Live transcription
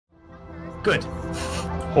Good.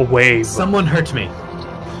 Away. Someone hurt me.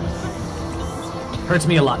 Hurts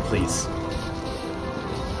me a lot, please.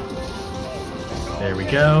 There we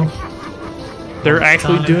go. They're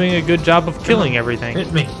actually doing a good job of killing everything.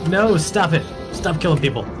 Hit me. No, stop it. Stop killing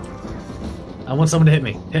people. I want someone to hit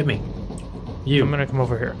me. Hit me. You. I'm gonna come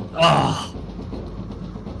over here. Oh.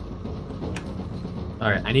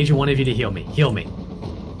 Alright, I need one of you to heal me. Heal me.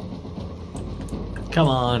 Come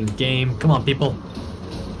on, game. Come on, people.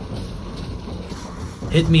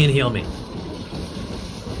 Hit me and heal me.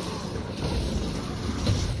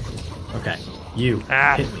 Okay, you.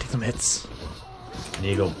 Hit me. Take some hits. I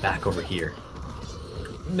need to go back over here.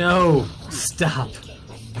 No! Stop!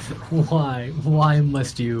 Why? Why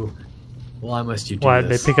must you? Why must you do Why,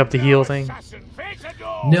 this? they pick up the heal thing?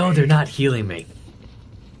 No, they're not healing me.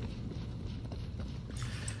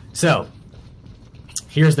 So,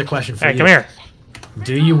 here's the question for you. Hey, come here.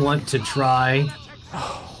 Do you want to try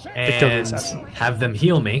and assassin. have them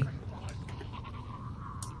heal me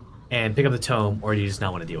and pick up the tome, or do you just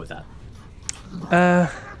not want to deal with that?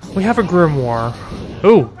 We have a grimoire.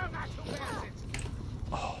 Ooh.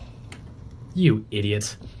 You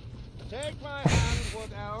idiot.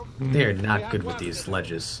 They're not good with these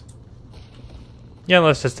ledges. Yeah,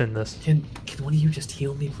 let's just end this. Can one of you just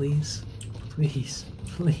heal me, please? Please.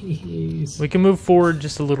 Please. We can move forward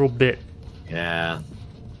just a little bit. Yeah.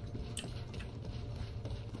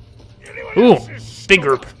 Ooh, big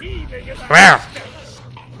group. Wow.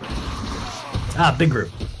 Ah, big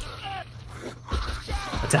group.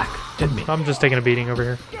 Attack. Hit me. I'm just taking a beating over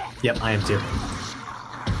here. Yep, I am too.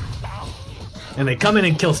 And they come in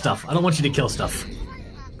and kill stuff. I don't want you to kill stuff.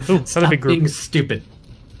 Ooh, another Stop big group. being stupid.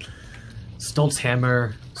 Stoltz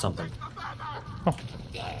hammer, something. Oh.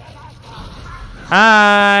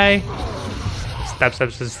 Hi. Stab,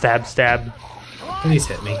 stab, stab, stab, stab. Please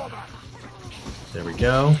hit me. There we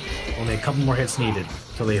go. Only a couple more hits needed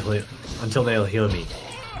until they'll heal me.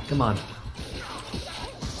 Come on.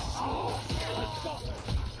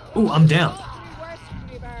 Ooh, I'm down.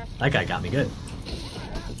 That guy got me good.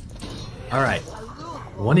 Alright.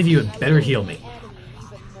 One of you had better heal me.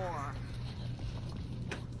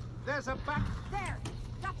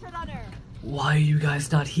 Why are you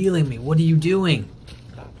guys not healing me? What are you doing?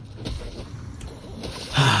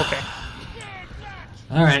 Okay.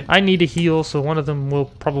 Alright. I need to heal, so one of them will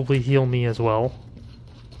probably heal me as well.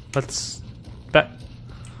 Let's... You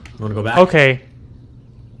wanna go back? Okay.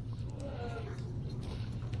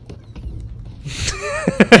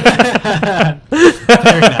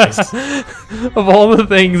 Very nice. Of all the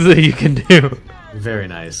things that you can do. Very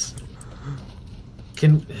nice.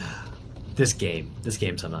 This game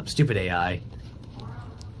something. Stupid AI.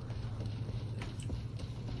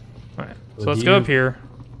 Alright, so let's go up here.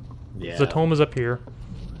 Yeah. The tome is up here.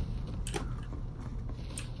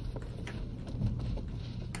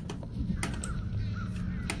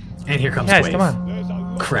 And here comes Guys, Wave. come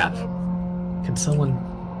on. Crap. Can someone...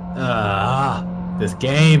 this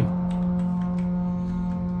game.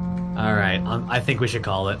 Alright, I think we should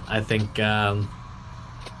call it. I think they're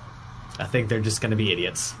just gonna be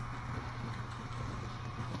idiots.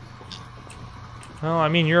 Well, I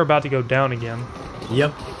mean, you're about to go down again.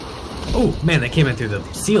 Yep. Oh, man, they came in through the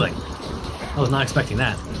ceiling. I was not expecting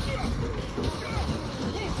that.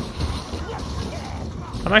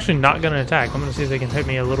 I'm actually not going to attack. I'm going to see if they can hit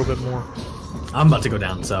me a little bit more. I'm about to go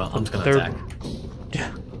down, so I'm just gonna attack.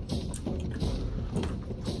 Yeah.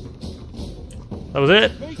 That was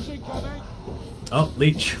it? Oh,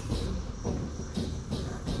 leech.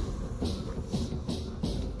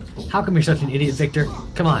 How come you're such an idiot, Victor?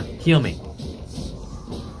 Come on, heal me.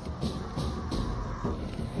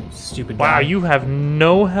 Stupid guy. Wow, you have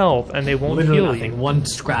no health and they won't Literally heal nothing. you. One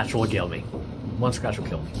scratch will kill me. One scratch will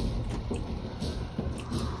kill me.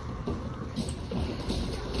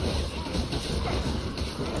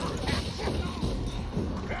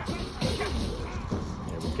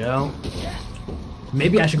 There we go.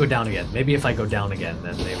 Maybe I should go down again. Maybe if I go down again,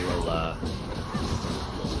 then they will,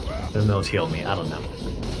 then they'll heal me. I don't know.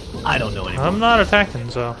 I don't know anymore. I'm not attacking,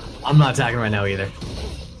 so... I'm not attacking right now either.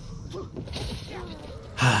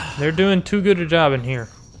 They're doing too good a job in here.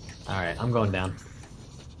 Alright, I'm going down.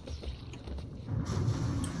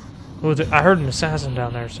 Oh, I heard an assassin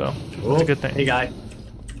down there, so that's a good thing. Hey, guy.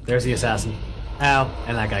 There's the assassin. Ow,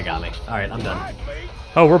 and that guy got me. Alright, I'm done.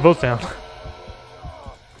 Oh, we're both down.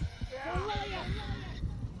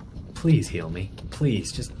 Please heal me.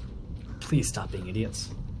 Please, just... Please stop being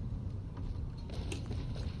idiots.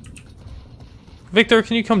 Victor,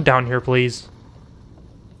 can you come down here, please?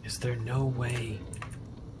 Is there no way?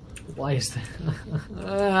 Why is that?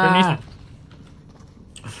 There needs-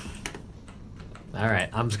 Alright,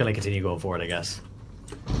 I'm just gonna continue going forward, I guess.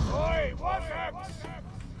 Oi, what's up?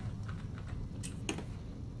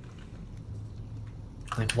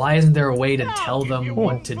 Like, why isn't there a way to tell them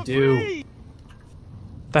what to do?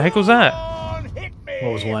 The heck was that?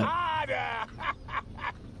 What was what?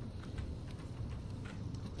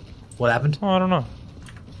 What happened? Oh, I don't know.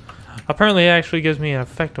 Apparently, it actually gives me an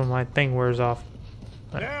effect when my thing wears off.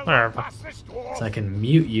 Whatever. So I can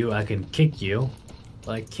mute you, I can kick you,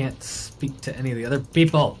 but I can't speak to any of the other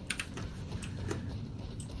people.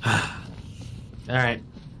 Alright.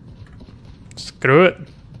 Screw it.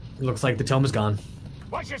 Looks like the tome is gone.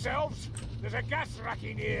 Watch yourselves! There's a gas rack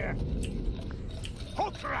in here!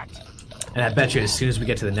 Hook rat! And I bet you as soon as we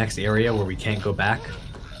get to the next area where we can't go back...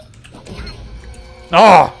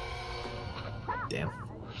 Oh! Damn.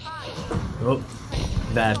 Oh,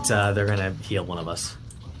 that they're gonna heal one of us.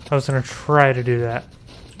 I was gonna try to do that.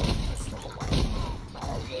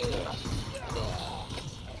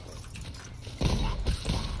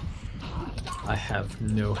 I have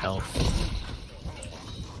no health.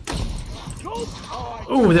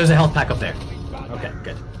 Ooh, there's a health pack up there. Okay,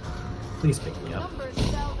 good. Please pick me up.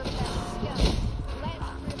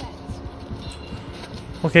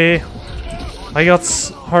 Okay. I got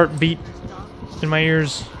heartbeat in my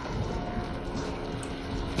ears.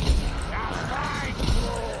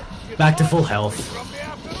 Back to full health.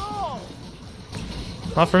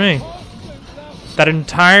 Not for me. That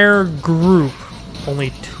entire group,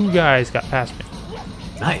 only 2 guys got past me.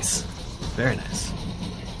 Nice. Very nice.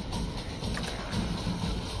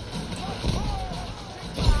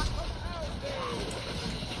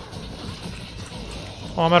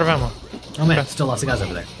 Oh, I'm out of ammo. Oh man, Okay. still lots of guys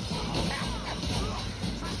over there.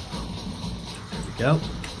 There we go.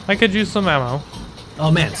 I could use some ammo.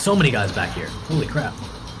 Oh man, so many guys back here. Holy crap.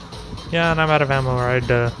 Yeah, and I'm out of ammo, or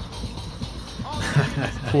I'd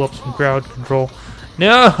pull up some crowd control.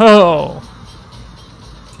 No!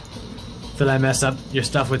 Did I mess up your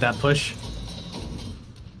stuff with that push?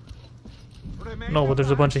 No, but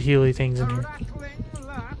there's a bunch of healy things in here.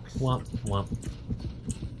 Womp, womp.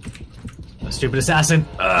 A stupid assassin!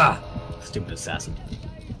 Ugh! Stupid assassin.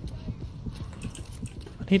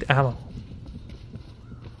 I need ammo.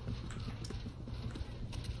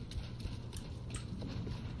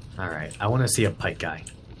 Alright, I want to see a pike guy.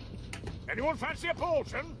 Anyone fancy a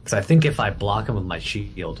potion? Because I think if I block him with my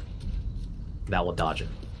shield, that will dodge it.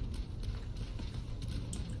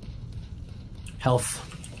 Health.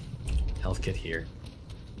 Health kit here.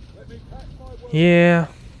 Yeah.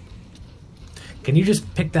 Can you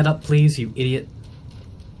just pick that up, please, you idiot?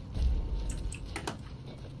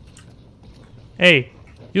 Hey,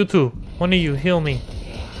 you two, one of you heal me.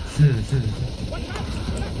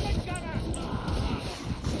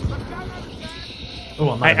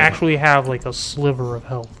 Oh, I actually have like a sliver of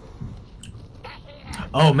health.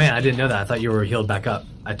 Oh man, I didn't know that. I thought you were healed back up.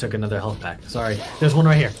 I took another health pack. Sorry. There's one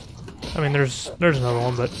right here. I mean, there's another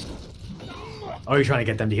one, but Oh, you're trying to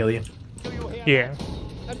get them to heal you? yeah.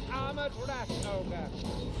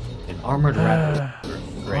 An armored rat.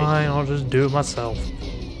 Great. Fine, I'll just do it myself.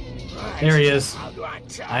 There he is.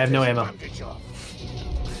 I have no ammo.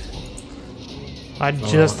 I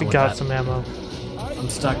just I want got that. some ammo. I'm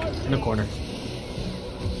stuck in a corner.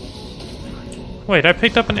 Wait, I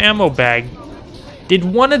picked up an ammo bag. Did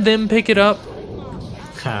one of them pick it up?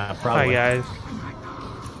 Probably. Hi, guys.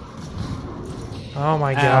 Oh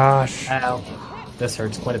my gosh. Ow. This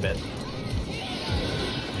hurts quite a bit.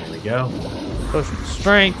 There we go. Potion of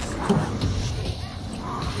strength.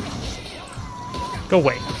 Go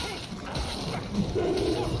away.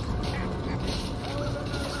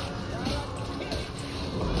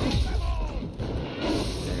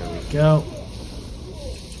 There we go.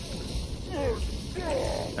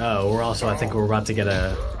 Oh, we're also, I think we're about to get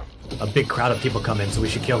a big crowd of people come in, so we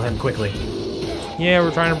should kill him quickly. Yeah,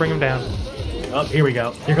 we're trying to bring him down. Oh, here we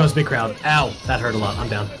go. Here goes big crowd. Ow, that hurt a lot. I'm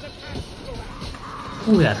down.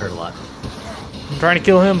 Ooh, that hurt a lot. I'm trying to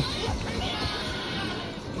kill him.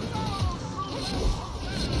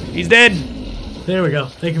 He's dead. There we go.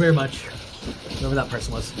 Thank you very much. Whoever that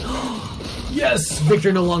person was. Yes!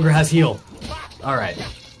 Victor no longer has heal. Alright.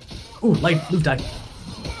 Ooh, light loot die.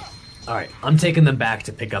 Alright, I'm taking them back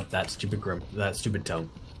to pick up that stupid tome.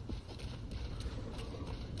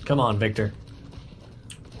 Come on, Victor.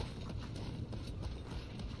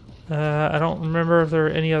 I don't remember if there are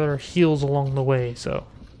any other heals along the way, so.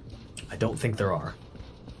 I don't think there are.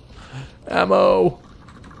 Ammo!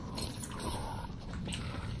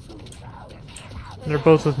 They're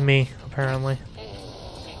both with me, apparently.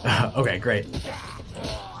 Okay, great.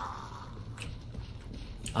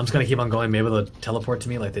 I'm just gonna keep on going. Maybe they'll teleport to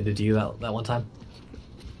me like they did to you that one time.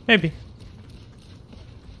 Maybe.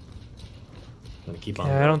 gonna keep on.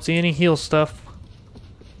 Yeah, I don't see any heal stuff.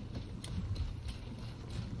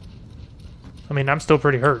 I mean, I'm still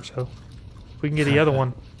pretty hurt, so if we can get the other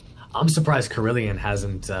one. I'm surprised Carillion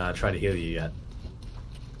hasn't tried to heal you yet.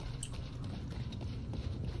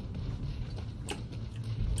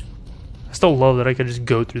 I still love that I could just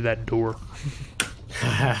go through that door.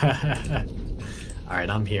 Alright,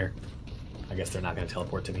 I'm here. I guess they're not going to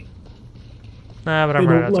teleport to me. Nah, but They I'm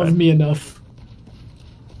right don't outside. love me enough.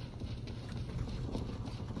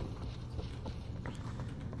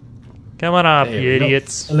 Come on up, There you we go.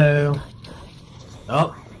 idiots. Hello.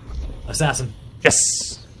 Oh, assassin.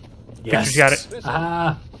 Yes. Yes. Victor's got it.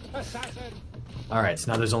 Ah. Alright,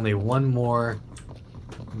 so now there's only one more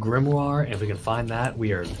grimoire, and if we can find that,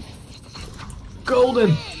 we are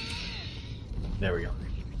golden. There we go.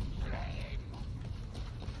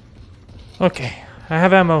 Okay, I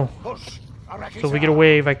have ammo. Push. I reckon So if we get a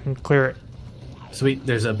wave, I can clear it. Sweet,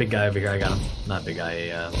 there's a big guy over here. I got him. Not big guy,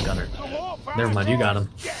 a gunner. Never mind, you got him.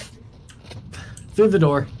 Through the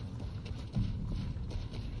door.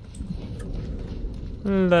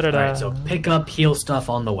 La-da-da. Alright, so pick up heal stuff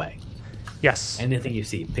on the way. Yes. Anything you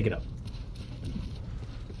see, pick it up.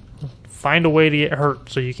 Find a way to get hurt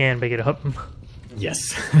so you can pick it up.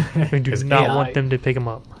 Yes. We do 'Cause not AI want them to pick them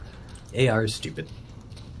up. AR is stupid.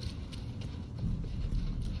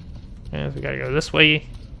 And we gotta go this way.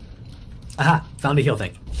 Aha! Found a heal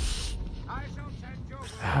thing.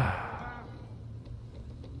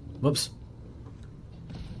 Whoops.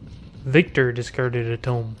 Victor discarded a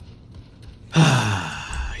tome.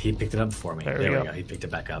 He picked it up for me. There There we we go. go. He picked it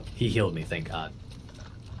back up. He healed me, thank God.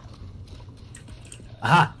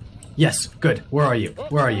 Aha! Yes, good. Where are you?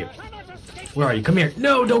 Where are you? Where are you? Come here.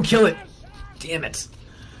 No, don't kill it! Damn it.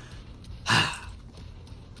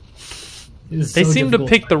 It is They so seem to difficult.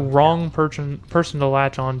 pick the wrong person to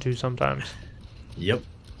latch onto sometimes. Yep.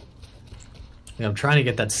 Yeah, I'm trying to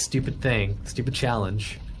get that stupid thing, stupid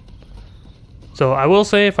challenge. So I will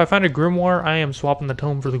say, if I find a grimoire, I am swapping the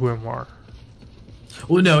tome for the grimoire.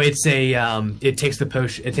 Well, no, it's a it takes the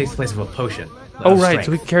potion. It takes the place of a potion. Oh of right, strength.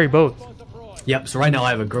 so we can carry both. Yep. So right now I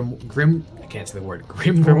have a grim. I can't say the word.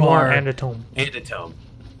 Grimoire Grimoire and a tome. and a tome.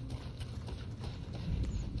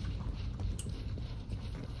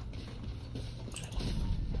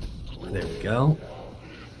 There we go.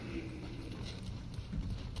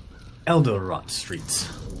 Eldorot Streets.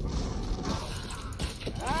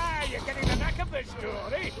 Ah, you're getting the knack of this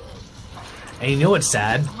story. And you know what's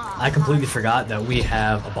sad? I completely forgot that we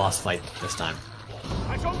have a boss fight this time.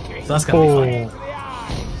 That's okay. So that's gonna be Oh. fun.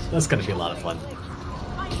 That's gonna be a lot of fun.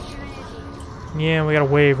 Yeah, we got a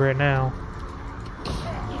wave right now.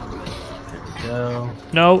 There we go.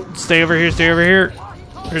 No, stay over here, stay over here.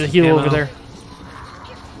 There's a heal Ammo. over there.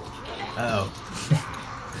 Uh oh.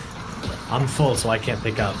 I'm full, so I can't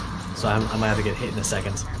pick up. So I might have to get hit in a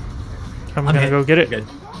second. I'm gonna hit. go get it. Good.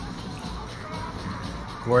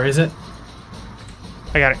 Where is it?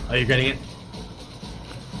 I got it. Oh, you're getting it?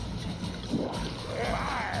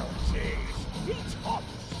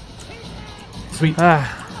 Sweet.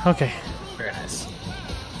 Ah, okay. Very nice.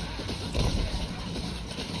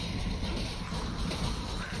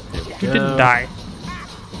 There we You go. didn't die.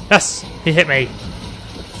 Yes, he hit me.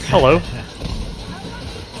 Hello.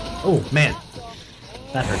 Oh, man.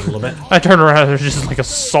 That hurt a little bit. I turn around, there's just like a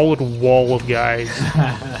solid wall of guys.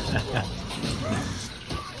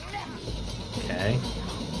 Okay.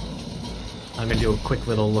 I'm gonna do a quick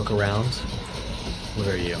little look around. What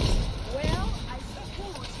are you?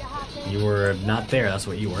 You were not there, that's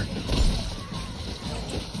what you were.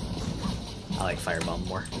 I like Firebomb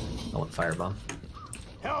more. I want Firebomb.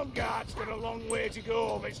 Helmgart's got a long way to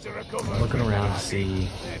go, Mr. Recover. Looking around to see.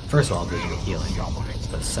 First of all, there's any healing.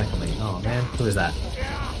 But secondly, oh man, who is that?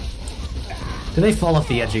 Did they fall off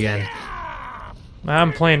the edge again?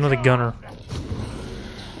 I'm playing with a gunner.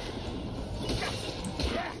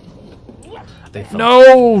 They fell.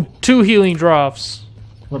 No! 2 healing drops.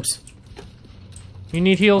 Whoops. You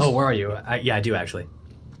need heals? Oh, where are you? Yeah, I do actually.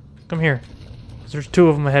 Come here. 'Cause there's 2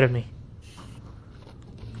 of them ahead of me.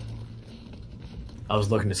 I was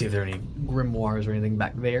looking to see if there are any grimoires or anything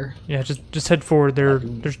back there. Yeah, just head forward.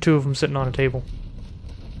 There's 2 of them sitting on a table.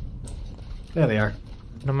 There they are.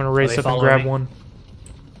 And I'm gonna race they up and following grab me? one.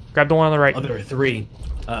 Grab the one on the right. Oh, there are 3.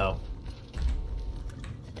 Uh-oh.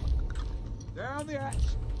 Down the hatch.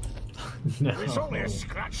 No. It's only a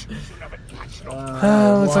scratch. You should have it patched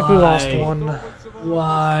up. Looks like we lost Why? one.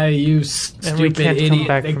 Why, you stupid can't come idiot,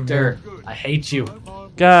 back from Victor? I hate you.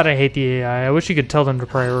 God, I hate the AI. I wish you could tell them to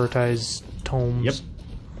prioritize tomes.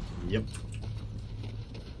 Yep. Yep.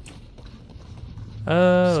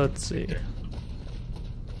 Let's see.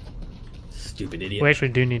 Stupid idiot. We actually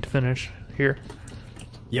do need to finish. here.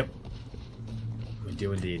 Yep. We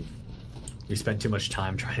do indeed. We spent too much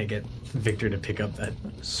time trying to get Victor to pick up that.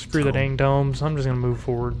 Screw the dang domes. I'm just gonna move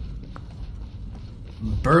forward.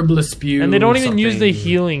 Burble spew. And they don't even use the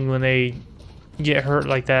healing when they get hurt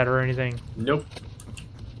like that or anything. Nope.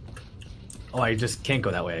 Oh, I just can't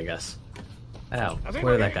go that way, I guess. Ow.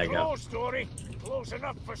 Where did that guy go?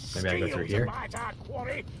 Maybe I go through here?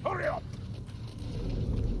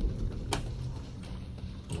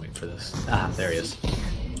 Wait for this. Ah, there he is.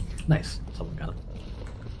 Nice. Someone got him.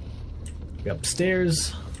 Go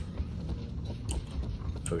upstairs.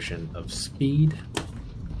 Potion of speed.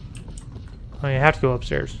 Oh, you have to go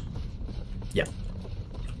upstairs. Yep.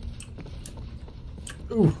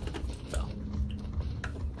 Ooh. Fell.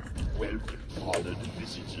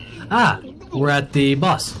 Ah, we're at the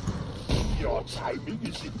boss. Your timing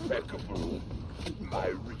is impeccable. My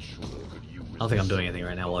ritual could use. I don't think I'm doing anything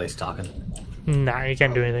right now while he's talking. Nah, you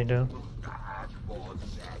can't do anything to him.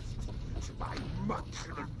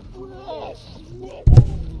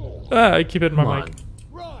 Ah, I keep hitting my mic.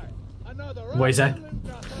 What is that?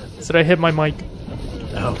 Said I hit my mic.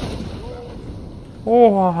 Oh.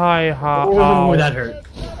 Oh, hi, hi. Oh, that hurt.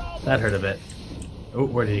 That hurt a bit. Oh,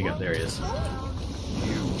 where did he go? There he is.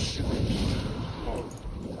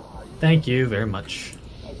 Thank you very much.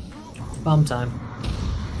 Bomb time.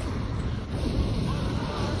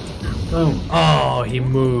 Boom. Oh, he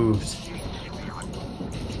moved.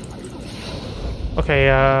 Okay,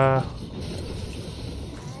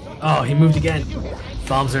 Oh, he moved again.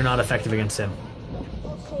 Bombs are not effective against him.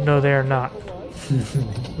 no, they are not.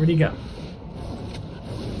 Where'd he go?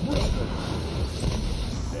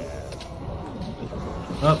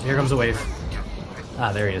 Oh, here comes a wave.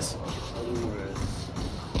 Ah, there he is.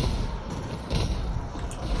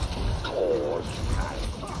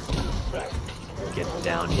 Get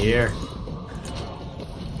down here.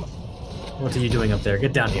 What are you doing up there?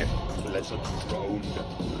 Get down here.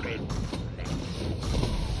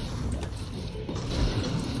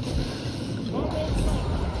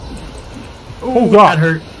 Oh god! That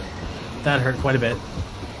hurt. That hurt quite a bit.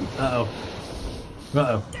 Uh-oh.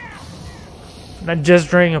 Uh-oh. And I just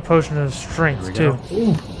drank a potion of strength, too.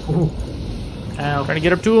 Ooh. Ooh. Ow. Trying to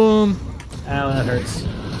get up to him. Ow, that hurts.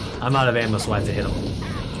 I'm out of ammo, so I have to hit him.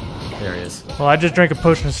 There he is. Well, I just drank a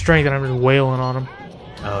potion of strength and I'm just wailing on him.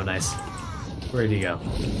 Oh, nice. Where did he go?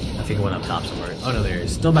 I think he went up top somewhere. Oh, no, there he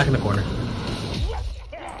is. Still back in the corner.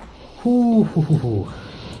 Ooh.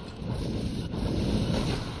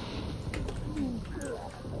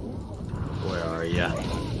 Where are ya?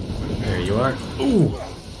 There you are. Ooh.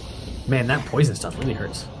 Man, that poison stuff really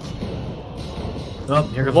hurts. Oh,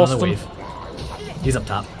 here comes another wave. He's up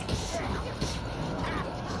top.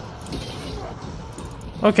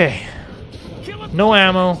 Okay. No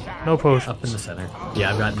ammo, no potions. Up in the center.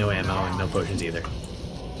 Yeah, I've got no ammo and no potions either.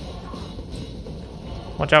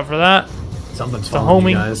 Watch out for that. Something's The following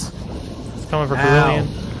homing. you guys. It's coming for Ow. Brilliant.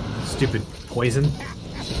 Stupid poison.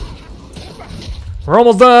 We're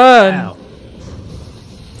almost done. Ow.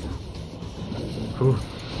 Ooh.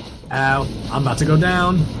 Ow. I'm about to go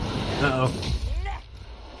down. Uh-oh.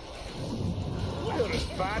 We're as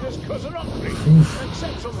bad as Cousin Ugly.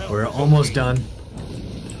 Except some help. We're almost done.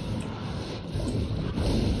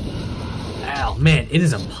 Ow. Man, it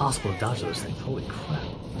is impossible to dodge those things. Holy crap.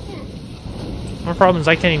 My problem is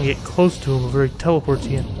I can't even get close to him before he teleports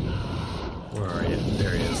again. Where are you?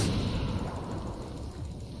 There he is.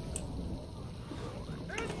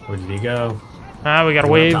 Where did he go? Ah, we got a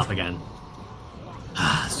He went wave. up top again.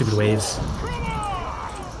 Ah, stupid waves.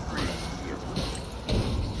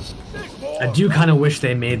 I do kind of wish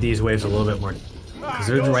they made these waves a little bit more, because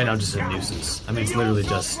they're right now just a nuisance. I mean, it's literally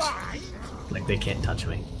just like they can't touch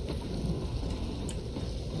me.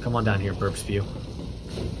 Come on down here, burp spew.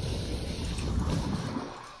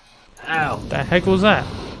 Ow! The heck was that?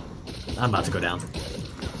 I'm about to go down.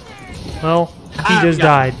 Well, he Ah, just got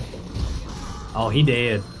died. Oh, he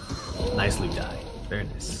did. Nicely died. Very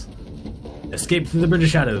nice. Escape through the British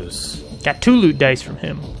shadows. Got 2 loot dice from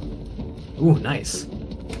him. Ooh, nice.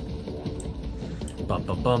 Bum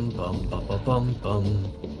bum bum bum bum bum bum bum.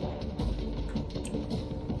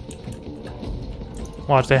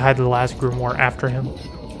 Watch, they hide the last grimoire after him.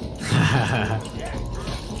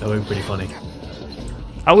 That would be pretty funny.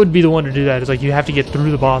 I would be the one to do that. It's like you have to get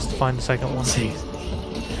through the boss to find the second one. See,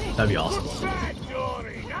 that'd be awesome.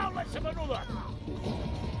 Now let's have another.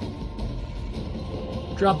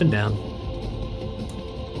 Dropping down.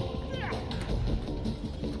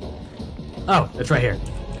 Oh, it's right here.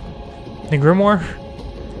 The grimoire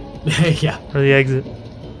Yeah, or the exit?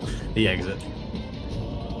 the exit.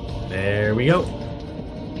 There we go.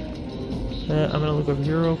 I'm gonna look over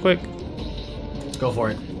here real quick. Go for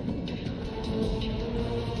it.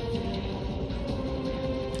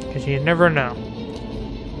 Because you never know.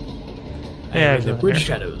 Yeah, And the bridge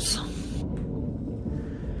shadows.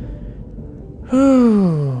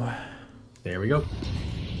 Whew. There we go.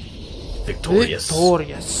 Victorious.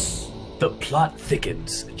 Victorious. The plot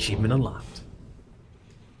thickens. Achievement unlocked.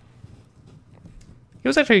 It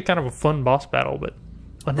was actually kind of a fun boss battle, but...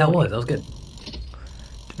 That was good.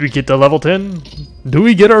 Did we get to level 10? Do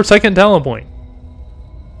we get our second talent point?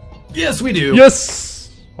 Yes, we do. Yes!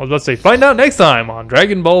 I was about to say, find out next time on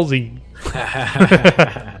Dragon Ball Z.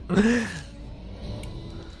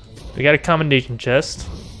 We got a commendation chest.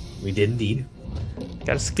 We did indeed.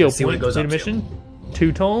 Got a skill Let's see what point. it goes Complete up to. mission.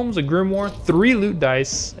 2 tomes, a grimoire, 3 loot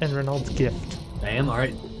dice, and Reynald's gift. Bam,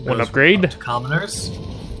 alright. 1 upgrade. Up to commoners.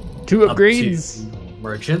 2 Up upgrades. to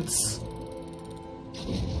merchants.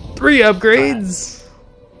 3 upgrades.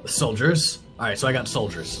 The soldiers. Alright, so I got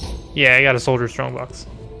soldiers. Yeah, I got a soldier strongbox.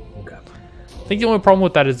 Okay. I think the only problem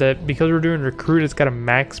with that is that because we're doing recruit, it's got a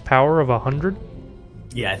max power of 100.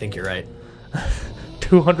 Yeah, I think you're right.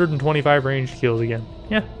 225 range kills again.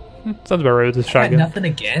 Yeah, sounds about right with this Got shotgun. nothing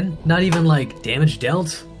again? Not even like damage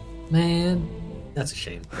dealt? Man, that's a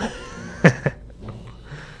shame.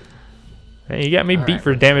 Hey, you got me All beat right.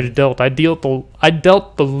 for damage dealt. I dealt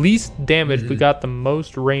the least damage, but got the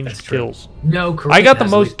most ranged That's true. kills. No, correct. I got the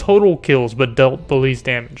most total kills, but dealt the least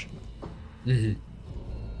damage. I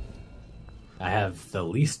have the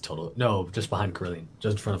least total. No, just behind Curlian.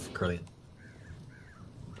 Just in front of Curlian.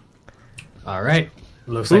 Alright.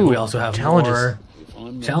 Looks like Ooh, we also have challenges.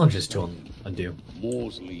 more challenges to undo.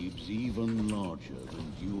 Moore's leaves even larger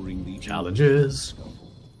than during the Challenges.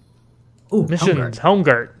 Ooh, Missions, Helmgard.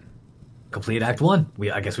 Helmgard. Complete Act 1.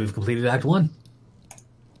 I guess we've completed Act 1.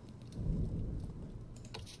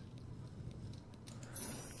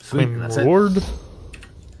 Sweet, Claim that's it. reward.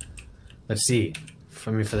 Let's see.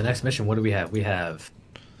 For the next mission, what do we have? We have...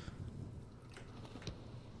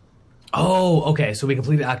 Oh, okay, so we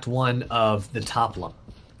completed Act 1 of the top line.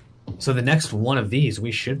 So the next one of these,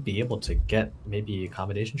 we should be able to get maybe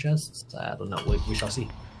accommodation chests? I don't know. We shall see.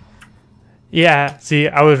 Yeah, see,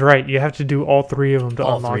 I was right. You have to do all 3 of them to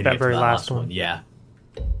All unlock three that to get to very the last one. Yeah.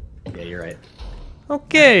 Yeah, you're right. Let's see what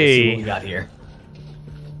Okay. we got here.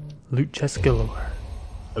 Loot chest galore.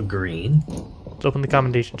 A green. Let's open the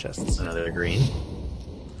commendation chests. Another green.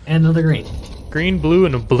 And another green. Green, blue,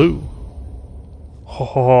 and a blue.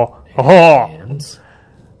 Oh, oh. And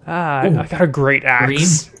Ah, Ooh. I got a great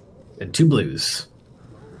axe. green and 2 blues.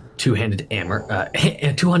 Two-handed hammer.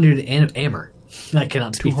 And 200 hammer. I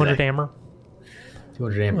cannot speak 200 today. hammer.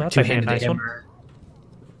 200 hammer. Ooh, that's actually a Two-handed nice one. hammer.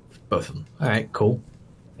 Both of them. All right, cool.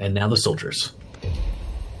 And now the soldiers.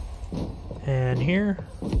 And here,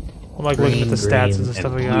 I'm like Green, looking at the stats and the green,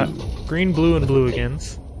 stuff and I got. blue. Green, blue, and blue again.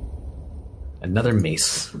 Another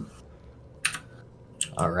mace.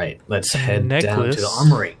 All right, let's head down to necklace. the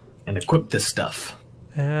armory and equip this stuff.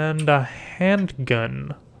 And a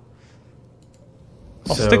handgun.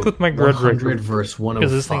 I'll So, stick with my grudge 100 raker versus 105.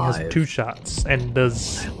 because this thing has 2 shots and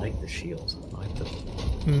does I like the shields. I like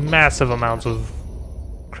the... massive amounts of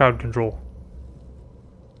crowd control.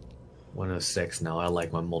 106. No, I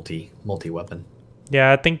like my multi weapon.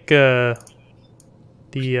 Yeah, I think the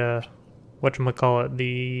whatchamacallit,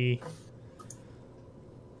 the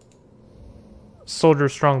soldier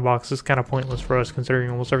strongbox is kind of pointless for us considering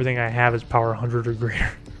almost everything I have is power 100 or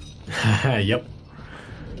greater. Yep.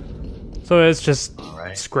 So it's just All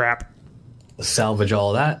right. scrap. Let's salvage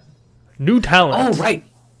all that. New talent. Oh, right.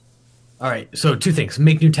 All right. So 2 things: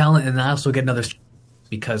 make new talent, and then I also get another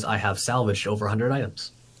because I have salvaged over 100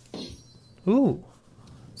 items. Ooh.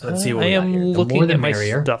 So let's see what I we got am here. The more looking the at my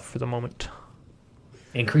merrier. stuff for the moment.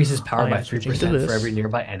 Increases power I by am switching 3% to this. for every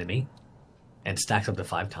nearby enemy, and stacks up to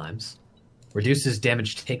 5 times. Reduces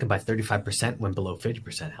damage taken by 35% when below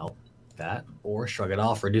 50% health. That, or shrug it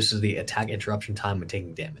off. Reduces the attack interruption time when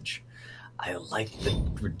taking damage. I like the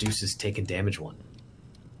reduces taken damage one.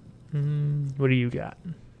 What do you got?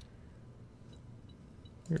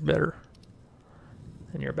 You're better.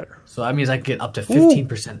 And you're better. So that means I can get up to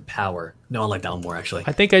 15% power. No, I like that one more actually.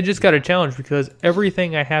 I think I just got a challenge because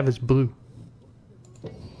everything I have is blue.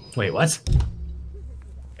 Wait, what?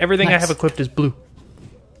 Everything I Nice. have equipped is blue.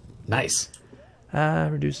 Nice.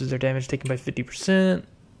 Reduces their damage taken by 50%.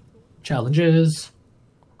 Challenges.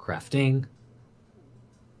 Crafting.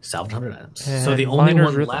 Salvage 100 items. And So the only miner's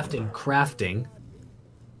one rhythm. left in crafting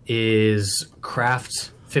is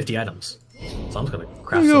craft 50 items. So I'm just going to I'm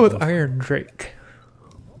craft gonna go with something. Iron Drake.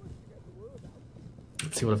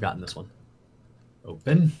 Let's see what I've got in this one.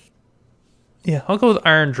 Open. Yeah, I'll go with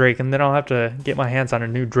Iron Drake, and then I'll have to get my hands on a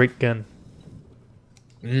new Drake gun.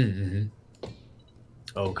 Mm-hmm.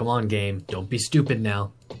 Oh, come on, game. Don't be stupid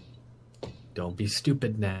now. Don't be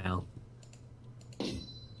stupid now.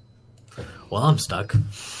 Well, I'm stuck. What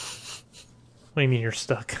do you mean you're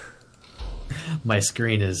stuck? My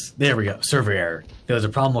screen is... There we go. Server error. There was a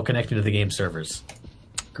problem while connecting to the game servers.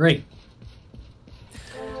 Great.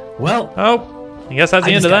 Well... Oh, I guess that's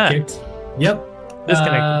the end of that. Kicked. Yep.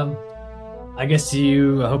 Disconnect. I guess I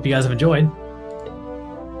hope you guys have enjoyed.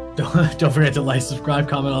 Don't forget to like, subscribe,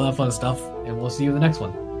 comment, all that fun stuff. And we'll see you in the next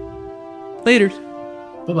one. Laters.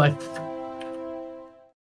 Bye-bye.